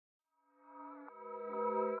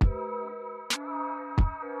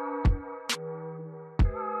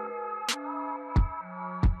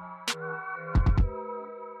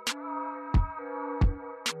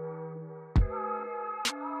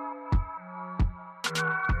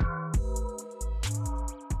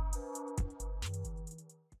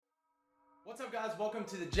What's up, guys? Welcome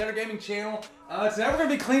to the Jetter Gaming channel. Today we're going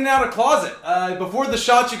to be cleaning out a closet. Before the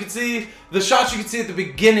shots you can see, at the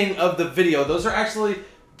beginning of the video, those are actually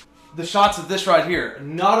the shots of this right here.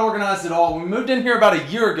 Not organized at all. When we moved in here about a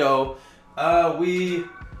year ago, I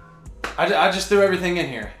just threw everything in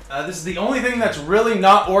here. This is the only thing that's really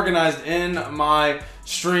not organized in my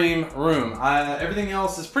stream room. Everything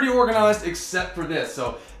else is pretty organized except for this.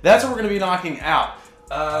 So that's what we're going to be knocking out.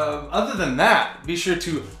 Other than that, be sure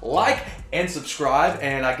to like and subscribe,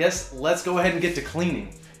 and I guess let's go ahead and get to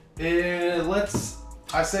cleaning.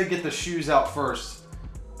 I say get the shoes out first.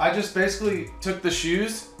 I just basically took the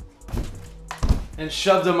shoes and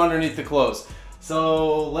shoved them underneath the clothes.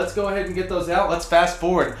 So let's go ahead and get those out. Let's fast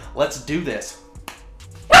forward. Let's do this.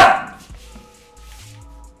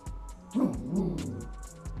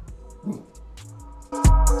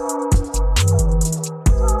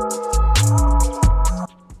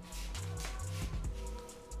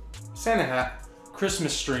 Santa hat,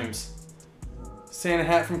 Christmas streams. Santa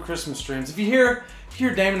hat from Christmas streams. If you hear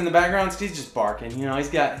Damon in the background, he's just barking. You know,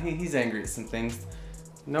 he's angry at some things.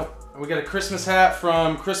 Nope. We got a Christmas hat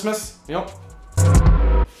from Christmas. Yep.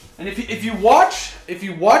 And if you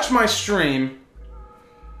watch my stream,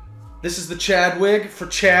 this is the Chad wig for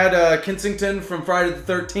Chad Kensington from Friday the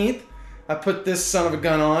 13th. I put this son of a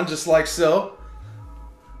gun on just like so,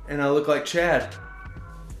 and I look like Chad,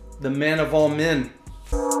 the man of all men.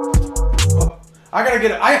 I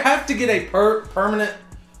have to get a permanent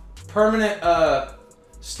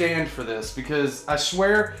stand for this, because I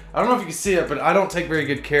swear, I don't know if you can see it, but I don't take very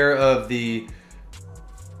good care of the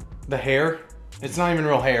hair. It's not even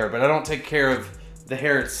real hair, but I don't take care of the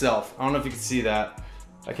hair itself. I don't know if you can see that.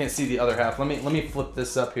 I can't see the other half. Let me flip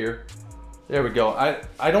this up here. There we go.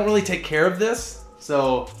 I don't really take care of this,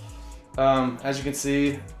 so as you can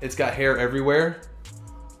see, it's got hair everywhere.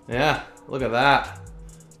 Yeah, look at that.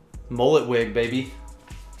 Mullet wig, baby.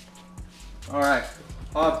 Alright.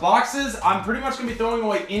 Boxes, I'm pretty much going to be throwing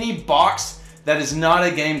away any box that is not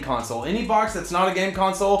a game console. Any box that's not a game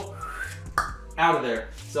console, out of there.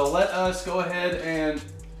 So let us go ahead and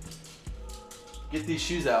get these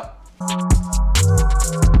shoes out.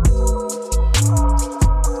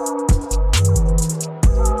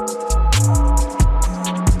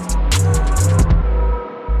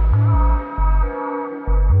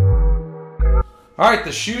 Alright,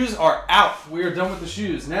 the shoes are out. We are done with the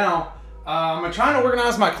shoes. Now, I'm trying to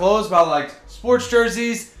organize my clothes by like sports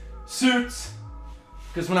jerseys, suits,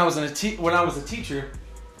 because when I was a teacher,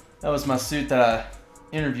 that was my suit that I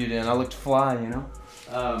interviewed in. I looked fly, you know.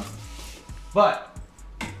 But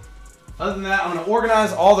other than that, I'm going to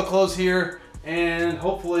organize all the clothes here, and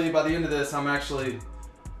hopefully by the end of this, it's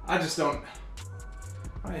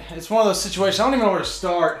one of those situations, I don't even know where to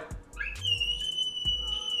start.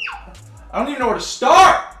 I don't even know where to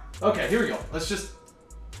start! Okay, here we go. Let's just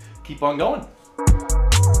keep on going.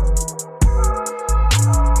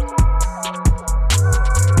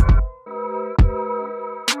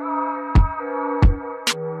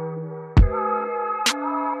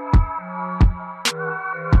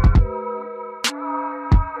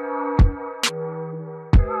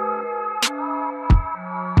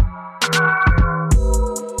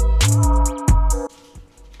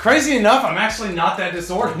 Crazy enough, I'm actually not that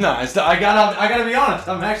disorganized. I gotta be honest,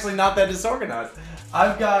 I'm actually not that disorganized.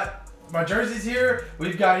 I've got my jerseys here.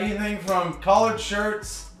 We've got anything from collared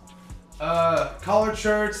shirts,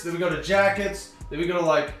 then we go to jackets, then we go to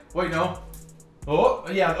like, wait, no. Oh,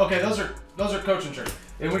 yeah, okay, those are coaching shirts.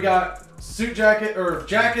 And we got suit jacket, or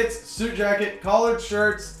jackets, suit jacket, collared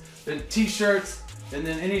shirts, then t-shirts, and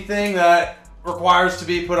then anything that requires to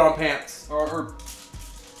be put on pants, or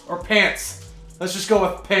pants. Let's just go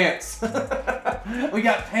with pants. We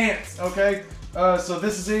got pants, okay? So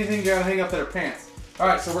this is anything you gotta hang up that are pants. All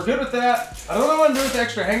right, so we're good with that. I don't know what to do with the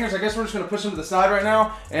extra hangers. I guess we're just gonna push them to the side right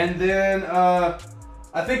now. And then I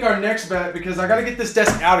think our next bet, because I gotta get this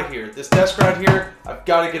desk out of here. This desk right here, I've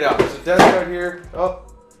gotta get out. There's a desk right here. Oh,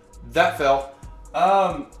 that fell.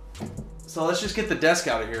 So let's just get the desk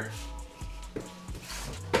out of here.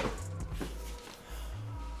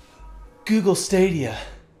 Google Stadia.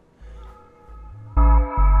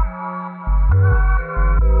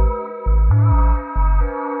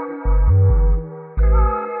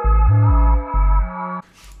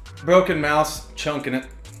 Broken mouse, chunking it.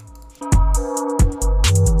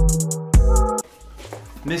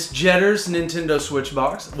 Miss Jetter's Nintendo Switch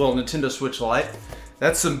box. Well, Nintendo Switch Lite.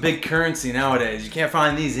 That's some big currency nowadays. You can't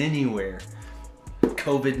find these anywhere.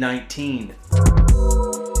 COVID-19.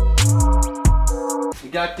 We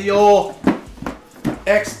got the old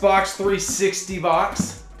Xbox 360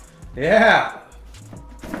 box. Yeah.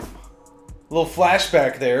 Little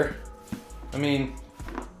flashback there. I mean,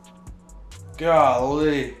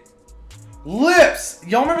 golly. Lips!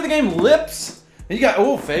 Y'all remember the game Lips? You got,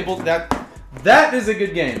 oh, Fable, that is a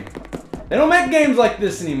good game. They don't make games like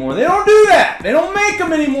this anymore. They don't do that. They don't make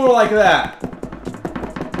them anymore like that.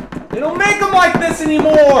 They don't make them like this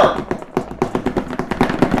anymore.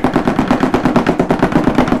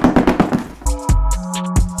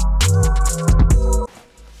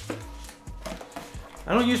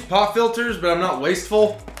 I don't use pop filters, but I'm not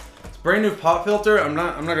wasteful. It's a brand new pop filter. I'm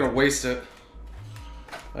not gonna waste it.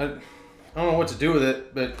 I don't know what to do with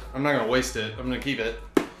it, but I'm not gonna waste it. I'm gonna keep it.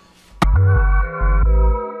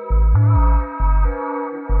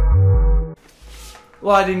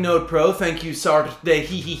 Lighting Node Pro, thank you, Sarday,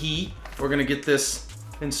 hee hee hee. We're gonna get this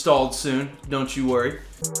installed soon, don't you worry.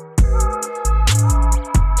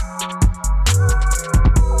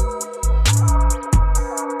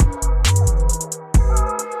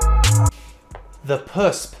 The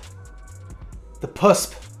PUSP. The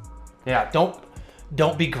PUSP. Yeah,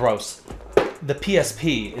 don't be gross. The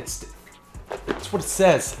PSP, it's what it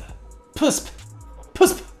says. PUSP.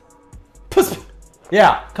 PUSP. PUSP.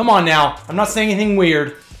 Yeah, come on now. I'm not saying anything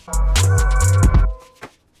weird.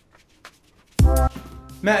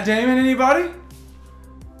 Matt Damon, anybody?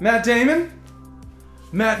 Matt Damon?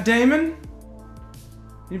 Matt Damon?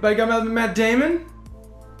 Anybody got Matt Damon?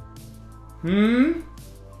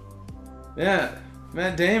 Yeah,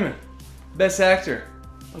 Matt Damon. Best actor.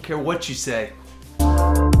 I don't care what you say.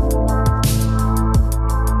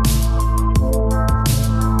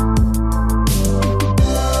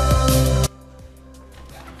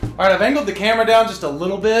 All right, I've angled the camera down just a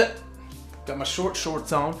little bit. Got my shorts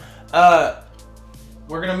on.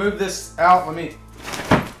 We're gonna move this out. Let me,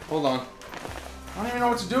 hold on. I don't even know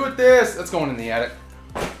what to do with this. That's going in the attic.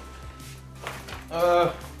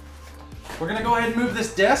 We're gonna go ahead and move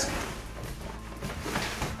this desk.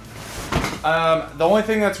 The only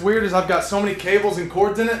thing that's weird is I've got so many cables and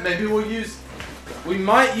cords in it. Maybe we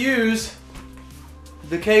might use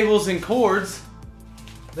the cables and cords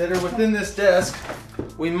that are within this desk.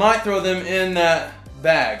 We might throw them in that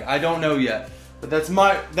bag. I don't know yet, but that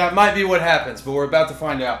might be what happens, but we're about to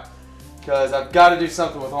find out because I've got to do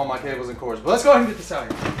something with all my cables and cords. But let's go ahead and get this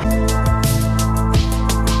out here.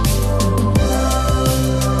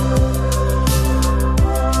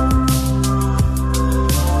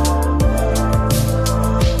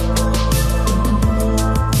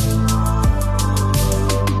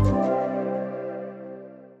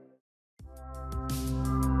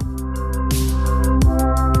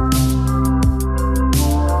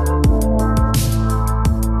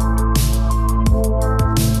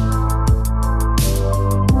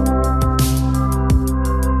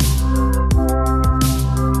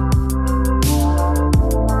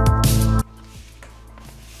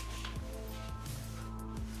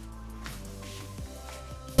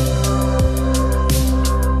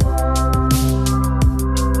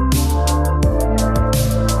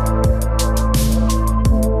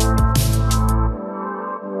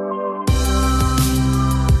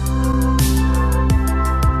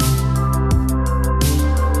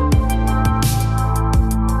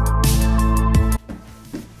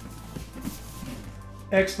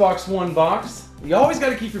 Xbox One box. You always got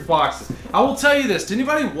to keep your boxes. I will tell you this, to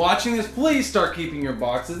anybody watching this, please start keeping your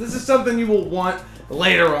boxes. This is something you will want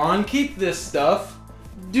later on. Keep this stuff.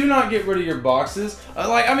 Do not get rid of your boxes.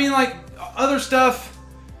 Like other stuff,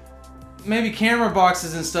 maybe camera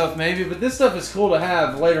boxes and stuff maybe, but this stuff is cool to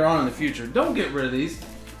have later on in the future. Don't get rid of these.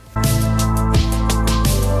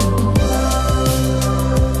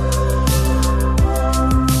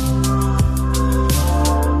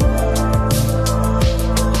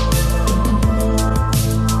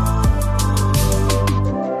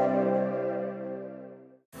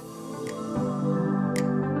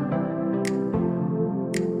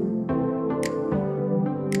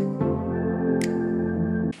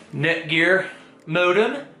 Netgear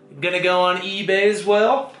modem, gonna go on eBay as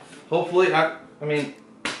well. Hopefully, I'm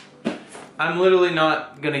literally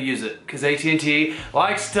not gonna use it because AT&T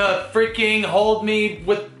likes to freaking hold me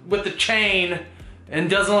with the chain and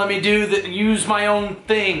doesn't let me use my own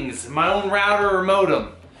things, my own router or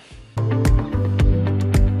modem.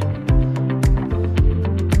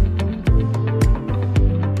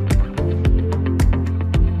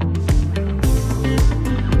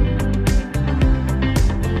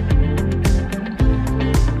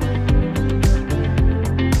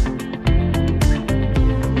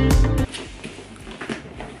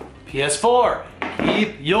 PS4,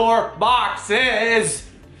 keep your boxes.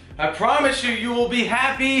 I promise you, you will be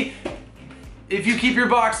happy if you keep your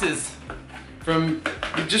boxes from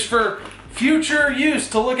just for future use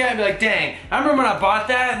to look at and be like, dang, I remember when I bought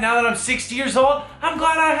that, and now that I'm 60 years old, I'm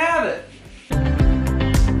glad I have it.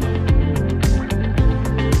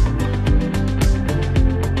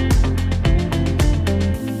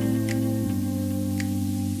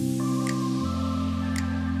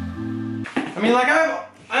 I mean, like I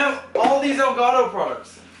have all these Elgato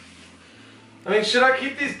products. I mean, should I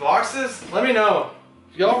keep these boxes? Let me know.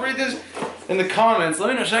 If y'all read this in the comments, let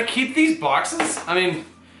me know, should I keep these boxes? I mean,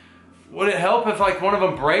 would it help if like one of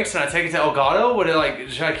them breaks and I take it to Elgato? Would it like,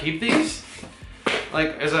 should I keep these?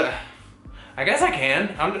 Like, I guess I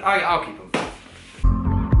can. I'll keep them.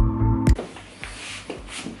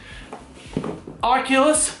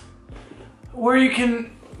 Oculus, where you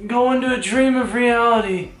can go into a dream of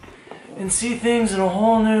reality and see things in a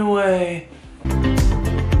whole new way.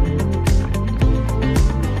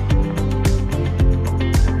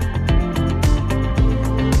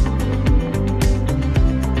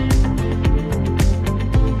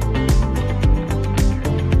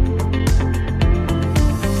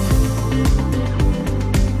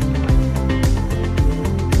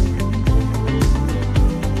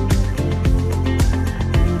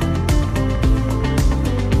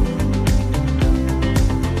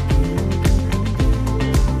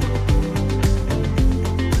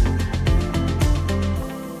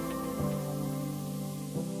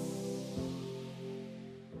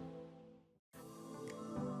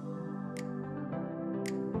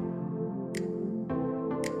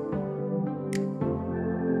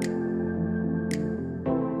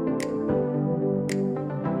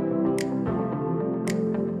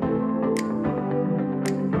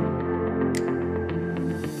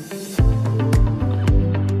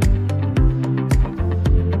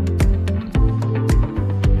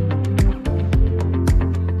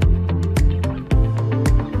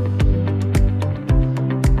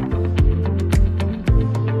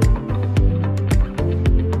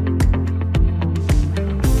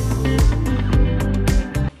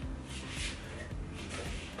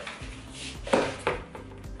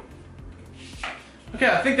 Okay,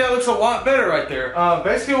 I think that looks a lot better right there.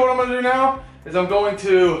 Basically what I'm gonna do now is I'm going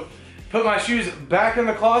to put my shoes back in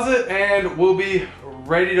the closet and we'll be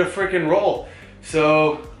ready to freaking roll.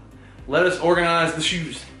 So let us organize the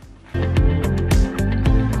shoes.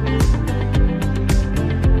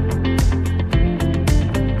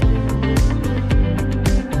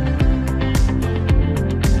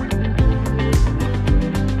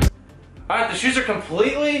 Alright, the shoes are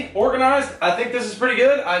completely organized. I think this is pretty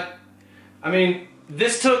good. I mean,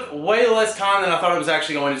 this took way less time than I thought it was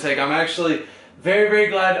actually going to take. I'm actually very, very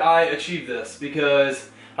glad I achieved this because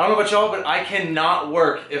I don't know about y'all, but I cannot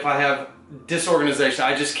work if I have disorganization.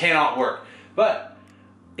 I just cannot work. But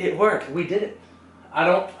it worked. We did it.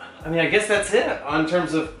 I mean, I guess that's it. In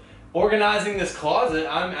terms of organizing this closet,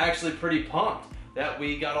 I'm actually pretty pumped that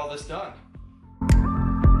we got all this done.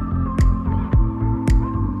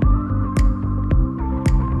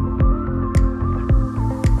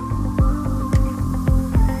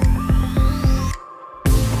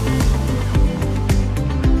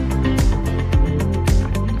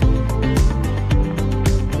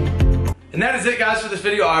 And that is it, guys, for this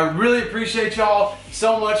video. I really appreciate y'all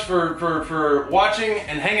so much for watching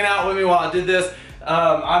and hanging out with me while I did this.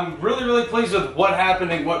 I'm really, really pleased with what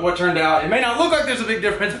happened and what turned out. It may not look like there's a big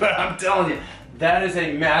difference, but I'm telling you, that is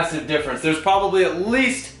a massive difference. There's probably at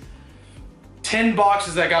least 10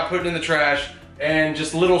 boxes that got put in the trash and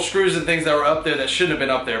just little screws and things that were up there that shouldn't have been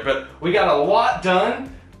up there. But we got a lot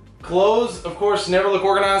done. Clothes, of course, never look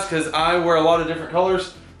organized because I wear a lot of different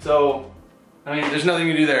colors. So, I mean, there's nothing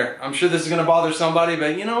you can do there. I'm sure this is gonna bother somebody,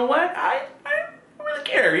 but you know what? I don't really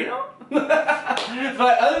care, you know? But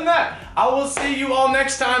other than that, I will see you all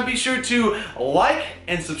next time. Be sure to like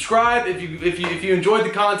and subscribe if you enjoyed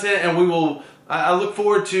the content, and I look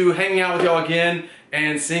forward to hanging out with y'all again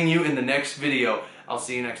and seeing you in the next video. I'll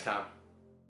see you next time.